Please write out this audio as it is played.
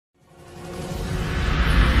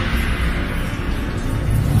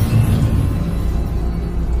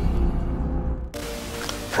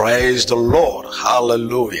Praise the Lord.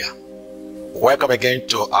 Hallelujah. Welcome again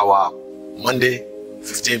to our Monday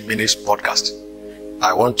 15 minutes podcast.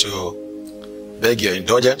 I want to beg your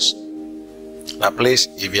indulgence. Now please,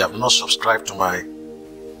 if you have not subscribed to my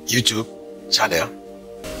YouTube channel,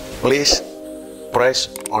 please press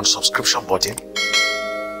on subscription button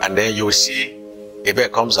and then you will see a bell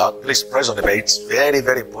comes out. Please press on the bell. It's very,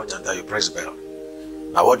 very important that you press the bell.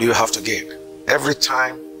 Now what do you have to gain? Every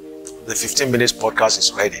time the 15 minutes podcast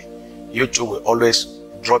is ready, YouTube will always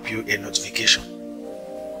drop you a notification.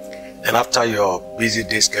 And after your busy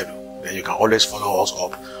day schedule, then you can always follow us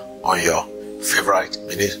up on your favorite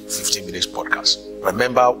 15 minutes podcast.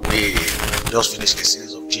 Remember, we just finished a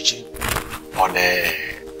series of teaching on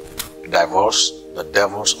divorce, the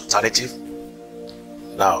devil's alternative.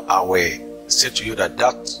 Now, I will say to you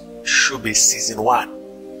that should be season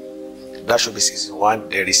 1. That should be season 1.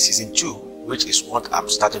 There is season 2, which is what I'm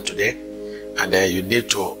starting today. And then you need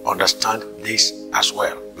to understand this as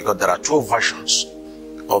well, because there are two versions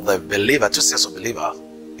of the believer, two sets of believers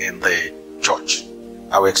in the church.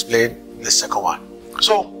 I will explain the second one.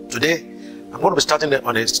 So today, I'm going to be starting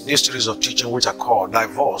on a new series of teaching which are called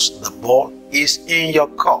Divorce, the Ball is in Your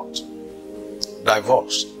Court.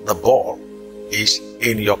 Divorce, the ball is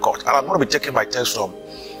in your court. And I'm going to be taking my text from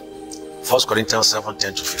 1 Corinthians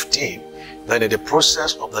 7:10-15. Then in the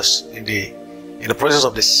process of this, in the process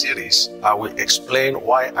of the series, I will explain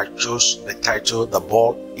why I chose the title, The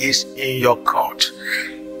Ball is in Your Court.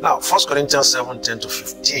 Now, 1 Corinthians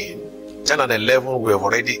 7:10-15, 10 and 11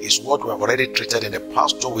 is what we have already treated in the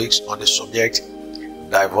past 2 weeks on the subject,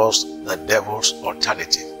 Divorce, the Devil's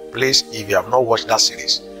Alternative. Please, if you have not watched that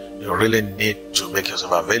series, you really need to make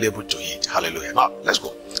yourself available to it. Hallelujah. Now, let's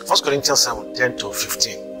go. 1 Corinthians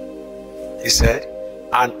 7:10-15. He said,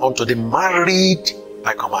 and unto the married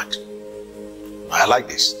I command. I like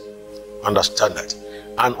this. Understand that.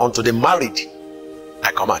 And unto the married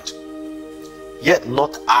I command. Yet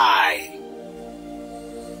not I.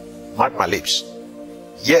 Mark my lips.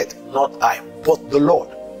 Yet not I, but the Lord.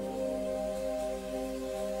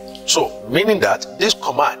 So, meaning that this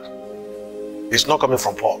command is not coming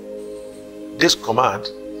from Paul. This command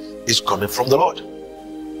is coming from the Lord.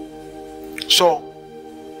 So,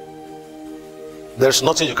 there's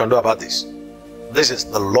nothing you can do about this. This is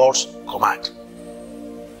the Lord's command.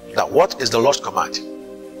 Now, what is the Lord's command?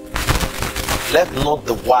 Let not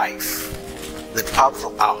the wife depart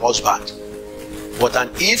from her husband, but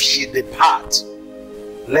and if she depart,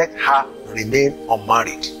 let her remain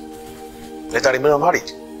unmarried. Let her remain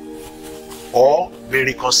unmarried. Or be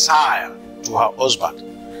reconciled to her husband.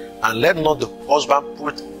 And let not the husband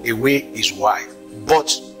put away his wife.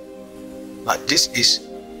 But, now this is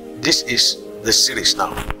the series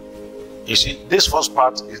now. You see, this first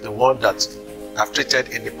part is the one that I've treated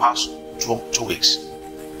in the past two weeks.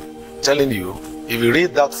 Telling you, if you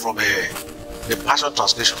read that from the Passion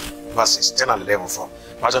Translation, verses 10 and 11 from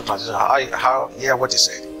Passion Translation, hear what he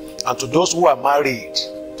said. And to those who are married,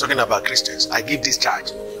 talking about Christians, I give this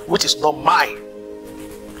charge, which is not mine,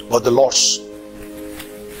 but the Lord's.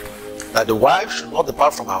 That the wife should not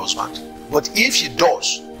depart from her husband. But if she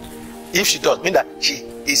does, mean that she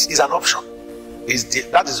is an option.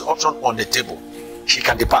 That is the option on the table. She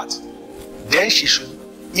can depart. Then she should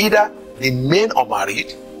either remain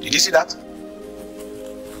unmarried. Did you see that?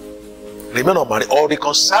 Remain unmarried or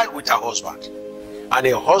reconcile with her husband. And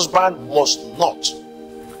a husband must not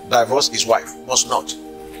divorce his wife. Must not.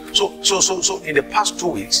 So in the past 2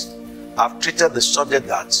 weeks, I've treated the subject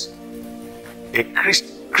that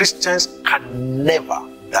Christians can never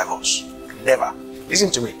divorce. Never. Listen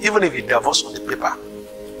to me. Even if you divorce on the paper,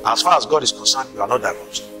 as far as God is concerned, you are not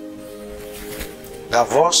divorced.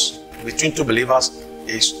 Divorce between two believers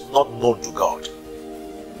is not known to God.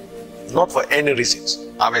 Not for any reasons.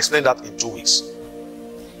 I've explained that in 2 weeks.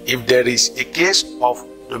 If there is a case of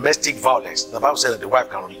domestic violence, the Bible says that the wife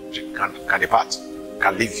can depart,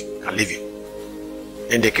 can leave you.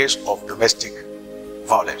 In the case of domestic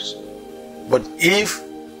violence. But if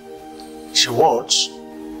she wants,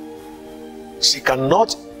 she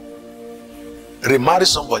cannot remarry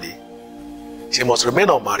somebody. She must remain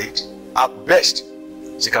unmarried. At best,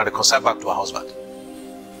 she can reconcile back to her husband.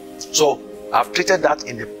 So, I've treated that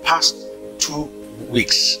in the past 2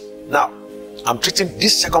 weeks. Now, I'm treating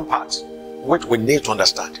this second part, which we need to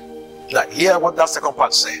understand. Now, hear what that second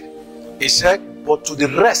part said. It said, but to the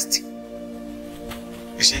rest.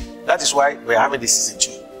 You see, that is why we're having this season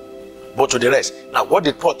 2. But to the rest. Now, what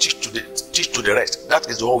did Paul teach to the rest? That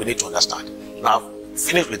is the one we need to understand. Now,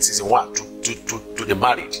 finish with season 1 to the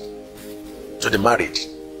married. To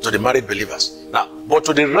the married believers. Now, but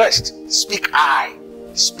to the rest, speak I.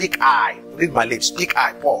 read my lips. Speak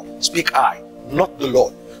I, Paul. Speak I, not the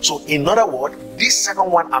Lord. So in other words, this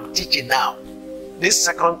second one I'm teaching now, this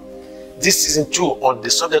season 2 on the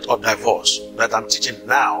subject of divorce that I'm teaching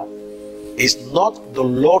now is not the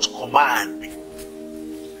Lord's command.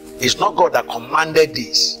 It's not God that commanded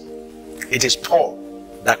this. It is Paul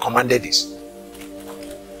that commanded this.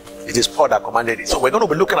 It is Paul that commanded it. So we're going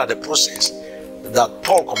to be looking at the process that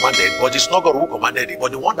Paul commanded, but it's not God who commanded it,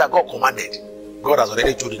 but the one that God commanded. God has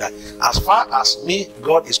already told you that. As far as me,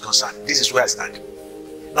 God is concerned, this is where I stand.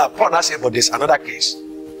 Now, Paul now said, but there's another case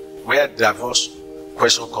where the divorce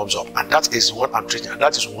question comes up, and that is one I'm treating, and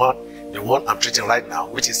that is the one I'm treating right now,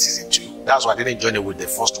 which is season 2. That's why I didn't join it with the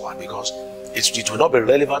first one, because it will not be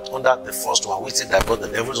relevant under the first one, which is divorce, the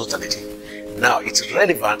devil's alternative. Now, it's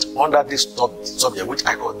relevant under this subject, which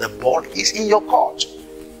I call the ball is in your court.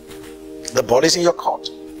 The ball is in your court.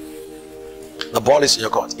 The ball is in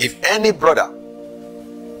your court. If any brother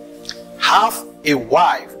have a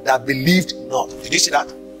wife that believed not, did you see that?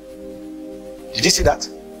 Did you see that?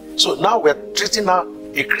 So now we're treating now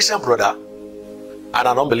a Christian brother and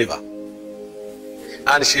an unbeliever,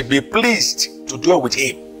 and she'll be pleased to dwell with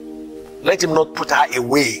him. Let him not put her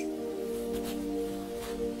away.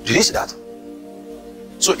 Did you see that?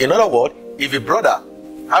 So in other words, if a brother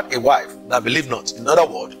had a wife that believed not, in other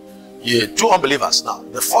words, two unbelievers now.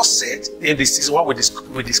 The first set in this season 1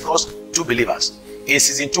 we discussed 2 believers. In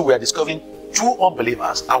season 2 we are discovering 2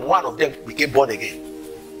 unbelievers, and one of them became born again.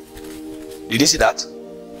 Did you see that?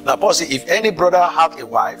 Now Paul says, if any brother have a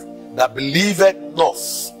wife that believeth not,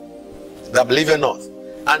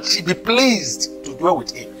 and she be pleased to dwell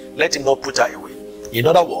with him, let him not put her away. In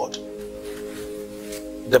other words,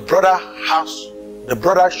 the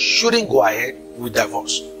brother shouldn't go ahead with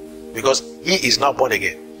divorce because he is now born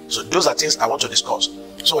again. So those are things I want to discuss.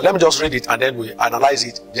 So let me just read it and then we analyze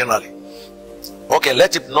it generally. Okay,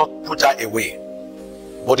 let him not put her away.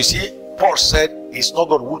 But you see, Paul said it's not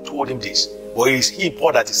God who told him this, but it's him,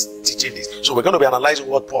 Paul, that is teaching this. So we're going to be analyzing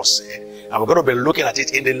what Paul said, and we're going to be looking at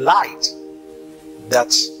it in the light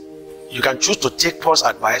that you can choose to take Paul's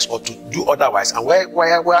advice or to do otherwise. And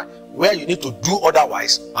where you need to do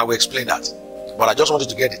otherwise, I will explain that. But I just wanted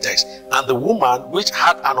to get the text. And the woman which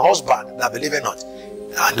had an husband that believed not,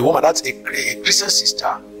 and the woman, that's a Christian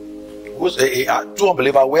sister, who's a true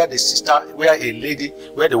unbeliever, where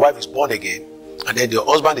the wife is born again, and then the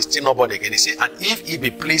husband is still not born again. He said, and if he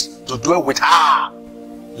be pleased to dwell with her,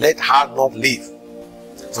 let her not leave.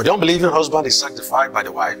 For the unbelieving husband is sanctified by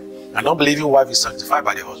the wife, and the unbelieving wife is sanctified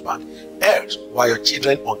by the husband. Else were your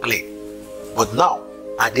children unclean, but now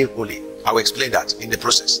are they holy. I will explain that in the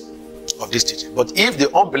process of this teaching. But if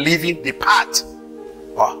the unbelieving depart,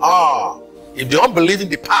 if the unbelieving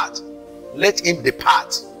depart, let him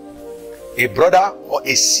depart. A brother or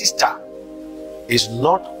a sister is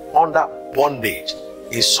not under bondage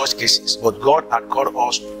in such cases, but God had called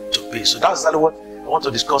us to peace. So that's exactly what I want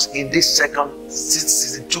to discuss in this second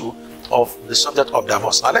season 2 of the subject of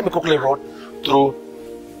divorce. Now let me quickly run through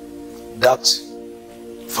that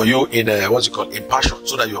for you in in passion,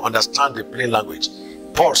 so that you understand the plain language.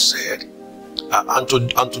 Paul said, and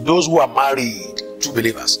to those who are married, true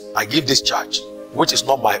believers, I give this charge, which is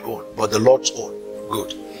not my own, but the Lord's own.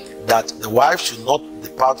 Good. That the wife should not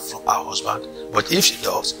depart from her husband, but if she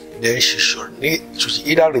does, then she should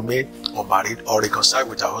either remain unmarried or reconcile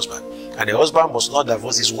with her husband. And the husband must not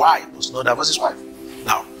divorce his wife,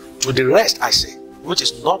 Now, to the rest I say, which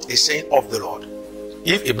is not a saying of the Lord,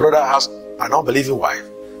 if a brother has an unbelieving wife,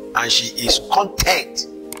 and she is content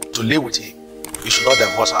to live with him, you should not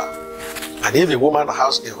divorce her. And if a woman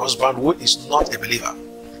has a husband who is not a believer,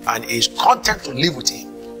 and is content to live with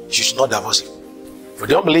him, she should not divorce him. For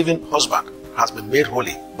the unbelieving husband has been made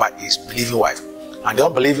holy by his believing wife, and the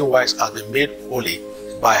unbelieving wife has been made holy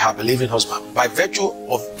by her believing husband, by virtue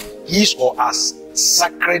of his or her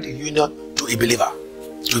sacred union to a believer.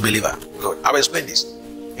 Good. I will explain this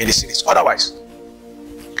in the series. Otherwise,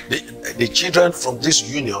 the children from this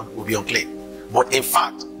union will be unclean, but in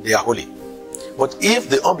fact, they are holy. But if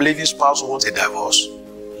the unbelieving spouse wants a divorce,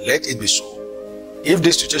 let it be so. If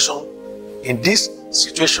in this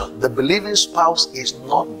situation, the believing spouse is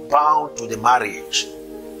not bound to the marriage,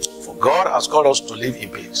 for God has called us to live in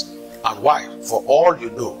peace. And wife, for all you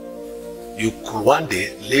know, you could one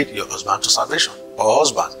day lead your husband to salvation. Or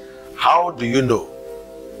husband, how do you know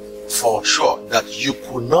for sure that you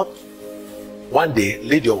could not one day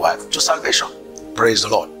lead your wife to salvation? Praise the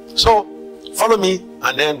Lord. So follow me,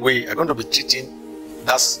 and then we are going to be teaching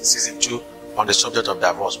that's season 2 on the subject of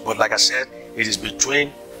divorce. But like I said, it is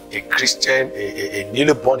between a Christian, a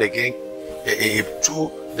newly born again,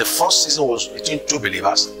 the first season was between 2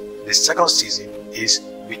 believers. The second season is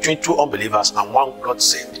between two unbelievers and one got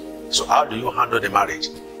saved. So how do you handle the marriage?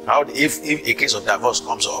 If a case of divorce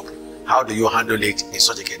comes up, how do you handle it in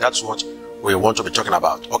such a case? That's what we want to be talking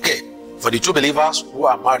about. Okay, for the two believers who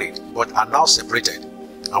are married but are now separated,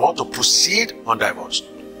 I want to proceed on divorce.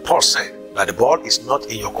 Paul said that the ball is not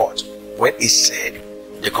in your court when he said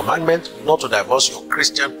the commandment not to divorce your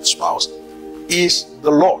Christian spouse is the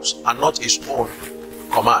Lord's and not his own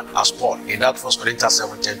command, as Paul in that 1 Corinthians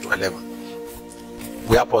 7:10-11.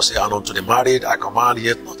 Where Paul said, and unto the married I command,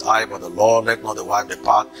 yet not I, but the Lord, let not the wife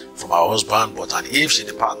depart from her husband, but and if she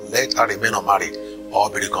depart, let her remain unmarried, or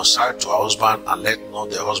be reconciled to her husband, and let not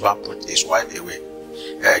the husband put his wife away.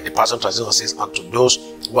 The Passion Translation says, and to those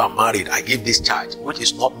who are married, I give this charge, which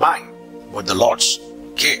is not mine, but the Lord's.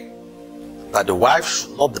 Okay. That the wife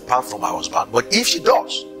should not depart from her husband, but if she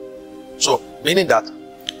does. So, meaning that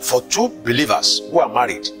for two believers who are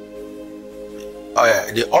married,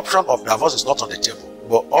 the option of divorce is not on the table,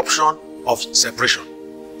 but option of separation.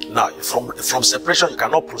 Now, from separation, you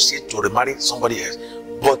cannot proceed to remarry somebody else,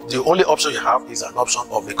 but the only option you have is an option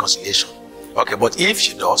of reconciliation. Okay, but if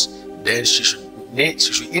she does, then she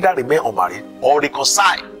should either remain unmarried or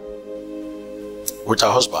reconcile with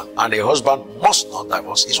her husband, and the husband must not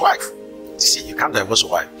divorce his wife. You see, you can't divorce a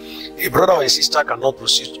wife. A brother or a sister cannot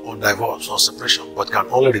proceed on divorce or separation, but can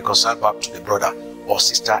only reconcile back to the brother or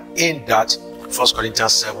sister in that 1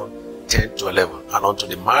 Corinthians 7:10-11. And unto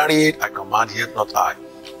the married I command, yet not I,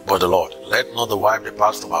 but the Lord. Let not the wife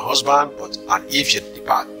depart from her husband, and if she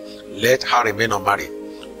depart, let her remain unmarried,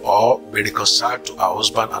 or be reconciled to her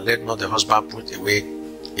husband, and let not the husband put away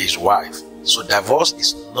his wife. So divorce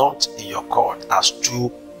is not in your court as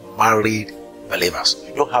two married believers.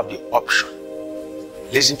 You don't have the option.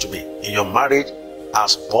 Listen to me. In your marriage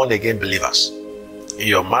as born again believers,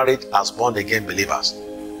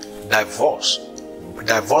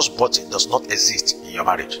 divorce button does not exist in your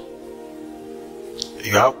marriage.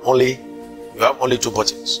 You have only two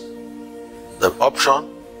buttons. The option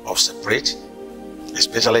of separate,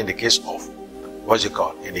 especially in the case of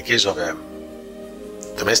in the case of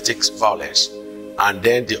domestic violence, and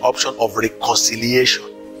then the option of reconciliation.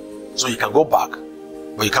 So you can go back,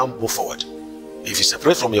 but you can't move forward. If you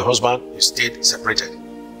separate from your husband, you stayed separated.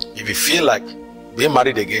 If you feel like being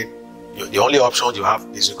married again, the only option you have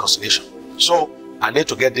is reconciliation. So I need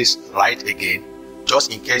to get this right again,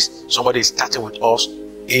 just in case somebody is starting with us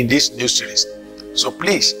in this new series. So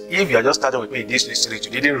please, if you are just starting with me in this new series,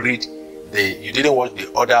 you didn't watch the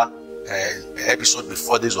other episode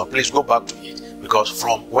before this one, please go back to it, because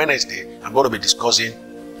from Wednesday I'm going to be discussing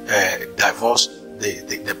divorce.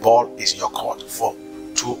 The ball is in your court for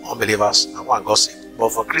two unbelievers and one got saved.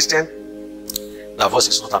 But for Christian, divorce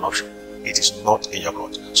is not an option. It is not in your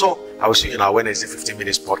court. So I will see you in our Wednesday 15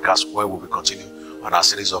 minutes podcast, where we will continue on our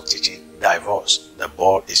series of teaching divorce. The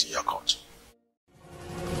ball is in your court.